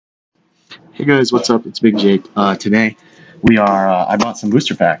Hey guys, what's up? It's Big Jake. Today we are. I bought some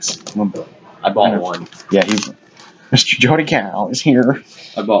booster packs. I bought one. Yeah, Mr. Jodicow is here.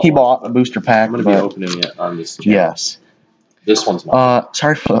 He bought a booster pack. I'm gonna be opening it on this channel. Yes. This one's not.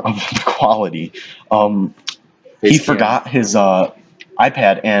 Sorry for the quality. He forgot his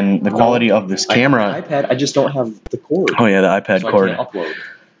iPad and the quality of this camera. iPad. I just don't have the cord. Oh yeah, the iPad cord. I can't upload.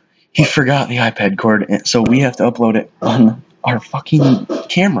 He forgot the iPad cord, and so we have to upload it on our fucking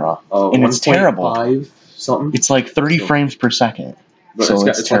camera, and it's terrible. 1.5 something. It's like 30 frames per second. But so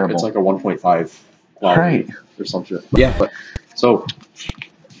it's terrible. It's like a 1.5 quality or some shit. Yeah, but so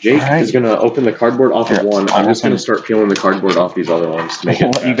Jake is gonna open the cardboard off of one. I'm just gonna start peeling the cardboard off these other ones to make it.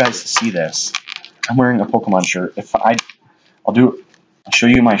 I'll let you guys see this. I'm wearing a Pokemon shirt. I'll show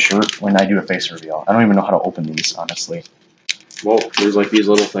you my shirt when I do a face reveal. I don't even know how to open these, honestly. Well, there's like these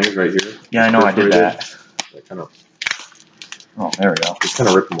little things right here. Yeah, I know. I did that. Oh, there we go. Just kind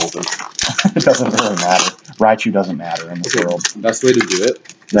of rip them open. It doesn't really matter. Raichu doesn't matter in this world. Best way to do it.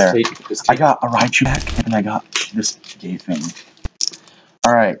 There. I got a Raichu pack, and I got this gay thing.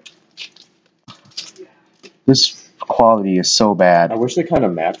 Alright. This quality is so bad. I wish they kind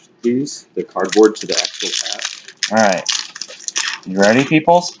of matched the cardboard to the actual pack. Alright. You ready,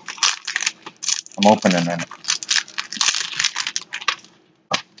 peoples? I'm opening it.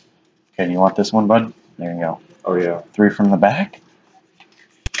 Okay, do you want this one, bud? There you go. Oh, yeah. 3 from the back.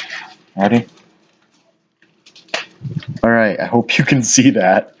 Ready? Alright, I hope you can see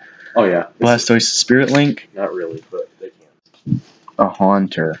that. Oh, yeah. Blastoise Spirit Link. Not really, but they can. A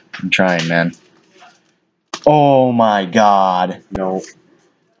Haunter. I'm trying, man. Oh my god. No.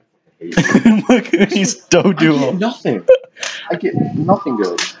 Look at these Doduo. I get nothing. I get nothing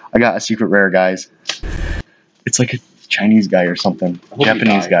good. I got a secret rare, guys. It's like a Chinese guy or something.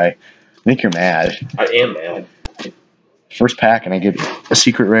 Japanese guy. I think you're mad. I am mad. First pack and I get a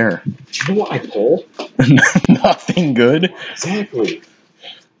secret rare. Do you know what I pull? Nothing good. Exactly.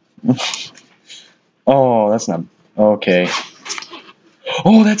 Oh, that's not... Okay.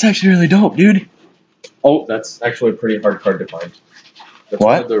 Oh, that's actually really dope, dude. Oh, that's actually a pretty hard card to find. That's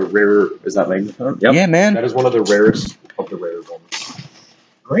what? One of the rarer... Is that magnified? Yep. Yeah, man. That is one of the rarest of the rare ones.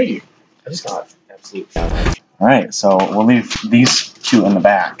 Great. I just got absolute challenge. Alright, so we'll leave these two in the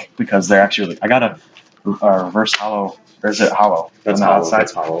back because they're actually... I got a reverse hollow... Or is it hollow? That's on the hollow. outside?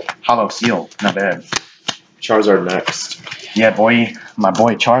 That's hollow. Hollow seal. Not bad. Charizard next. Yeah, boy. My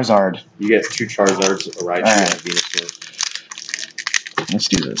boy Charizard. You get 2 Charizards, a Raichu, and a Venusaur. Let's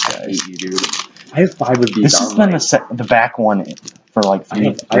do this, guys. You do. I have 5 of these. This has been the back one for like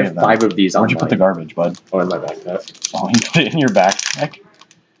 3 I have 5 of these. Where'd you put the garbage, bud? Oh, in my backpack. Oh, you put it in your backpack?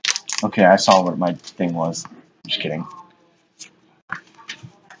 Okay, I saw what my thing was. Just kidding.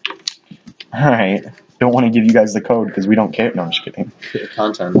 Alright. Don't want to give you guys the code because we don't care. No, I'm just kidding.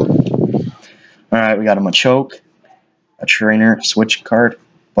 Content. Alright, we got a Machoke, a Trainer Switch card,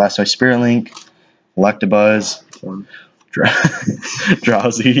 Blastoise Spirit Link, Electabuzz,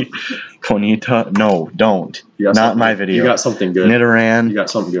 Drowsy, Ponyta. No, don't. Not in my video. You got something good. Nidoran. You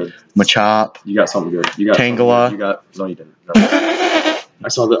got something good. Machop. You got something good. You got Tangela. You got no, you didn't. No. I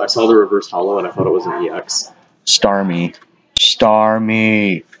saw the reverse hollow and I thought it was an EX. Starmie.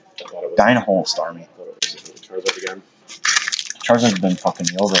 Dynahole Starmie. Charizard again. Charizard's been fucking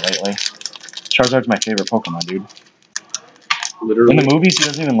me over lately. Charizard's my favorite Pokemon, dude. Literally. In the movies, he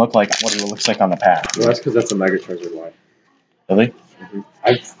doesn't even look like what he looks like on the pack. Well, that's because that's a Mega Charizard Y. Really? Mm-hmm.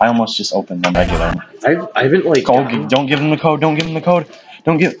 I almost just opened them. I get them. I haven't like. Don't give him the code. Don't give him the code.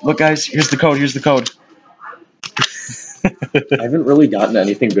 Look, guys. Here's the code. Here's the code. I haven't really gotten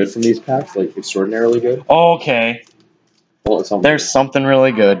anything good from these packs, like extraordinarily good. Okay. Well, there's something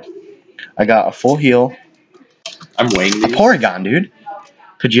really good. I got a full heal. I'm weighing these. A Porygon, dude.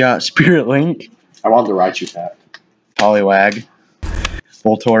 Pidgeot, Spirit Link. I want the Raichu pack. Poliwag.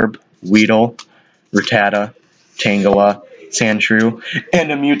 Voltorb. Weedle. Rattata. Tangela. Sandshrew.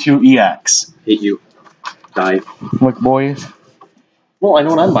 And a Mewtwo EX. Hate you. Die. Look, boys. Well, I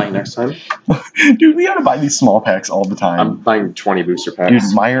know what I'm buying next time. Dude, we gotta buy these small packs all the time. I'm buying 20 booster packs.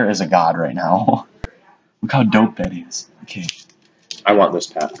 Dude, Meyer is a god right now. Look how dope that is. Okay. I want this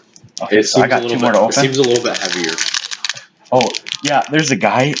pack. Okay, so I got 2 more to open. It seems a little bit heavier. Oh, yeah, there's a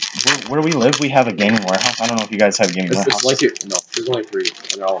guy. Where we live, we have a gaming warehouse. I don't know if you guys have a gaming warehouse. It's like it. No, there's only 3, and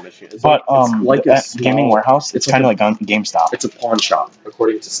they're all in Michigan. But that gaming warehouse, it's kind of like GameStop. It's a pawn shop,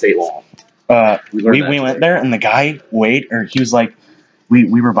 according to state law. We went there, and the guy weighed, or he was like,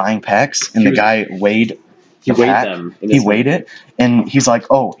 we were buying packs, and the guy weighed. He weighed them. He weighed it, and he's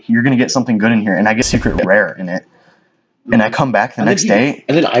like, "Oh, you're gonna get something good in here," and I get secret rare in it. And I come back the next day.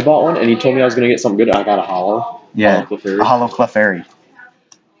 And then I bought one, and he told me I was going to get something good. I got a hollow. Yeah, a hollow Clefairy.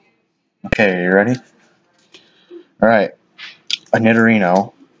 Okay. Okay, you ready? All right. A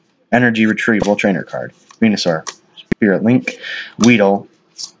Nidorino, Energy Retrieval Trainer card. Venusaur, Spirit Link, Weedle,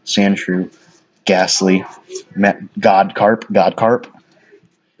 Sandshrew, Ghastly, Godcarp. Godcarp.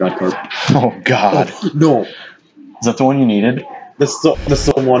 Oh, God. Oh, no. Is that the one you needed? This is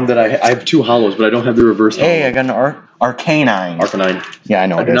the one that I have 2 hollows, but I don't have the reverse hollow. Hey, I got an Arcanine. Arcanine. Yeah, I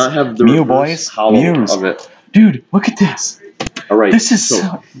know I it do is. not have the Mew, reverse boys. hollow Mews. of it. Dude, look at this. All right. This is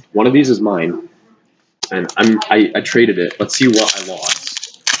so one of these is mine, and I traded it. Let's see what I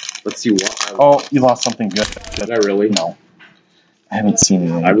lost. Let's see what I lost. Oh, you lost something good. Did I really? No. I haven't seen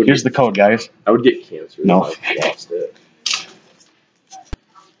it. Here's the code, guys. I would get cancer No. if I lost it.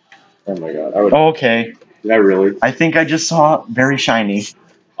 Oh my god. I would. Okay. Did I really? I think I just saw very shiny.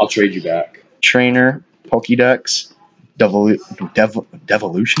 I'll trade you back. Trainer, Pokédex,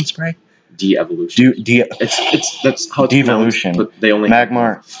 Devolution Spray? De-evolution. That's how it's Devolution. But they only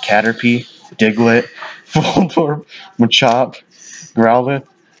Magmar, Caterpie, Diglett, Voltorb, Machop, Growlithe.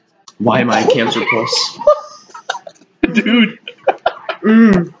 Why am I a Cancer Plus? Dude. I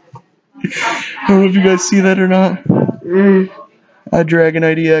don't know if you guys see that or not.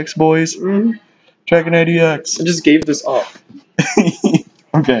 Dragonite EX, boys. Dragonite EX. I just gave this up.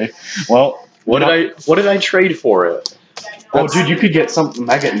 Okay. Well, what did I trade for it? Oh, dude, you could get some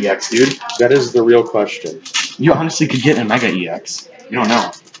Mega EX, dude. That is the real question. You honestly could get a Mega EX. You don't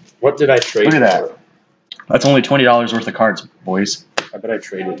know. What did I trade Look at for? that. That's only $20 worth of cards, boys. I bet I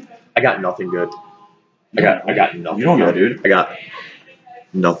traded. I got nothing good. I got nothing. You don't know, good. dude. I got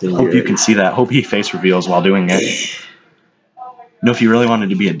nothing Hope good. you can see that. Hope he face reveals while doing it. You know, if you really wanted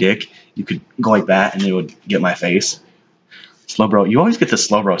to be a dick, you could go like that and it would get my face. Slowbro. You always get the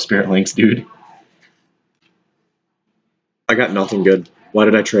Slowbro Spirit Links, dude. I got nothing good. Why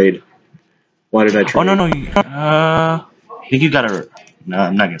did I trade? Why did I trade? Oh, no. I think you got a... No,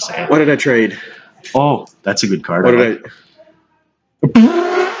 I'm not going to say it. Why did I trade? Oh, that's a good card. What did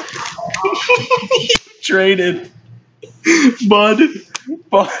I... Traded. Bud.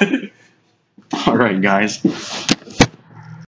 All right, guys.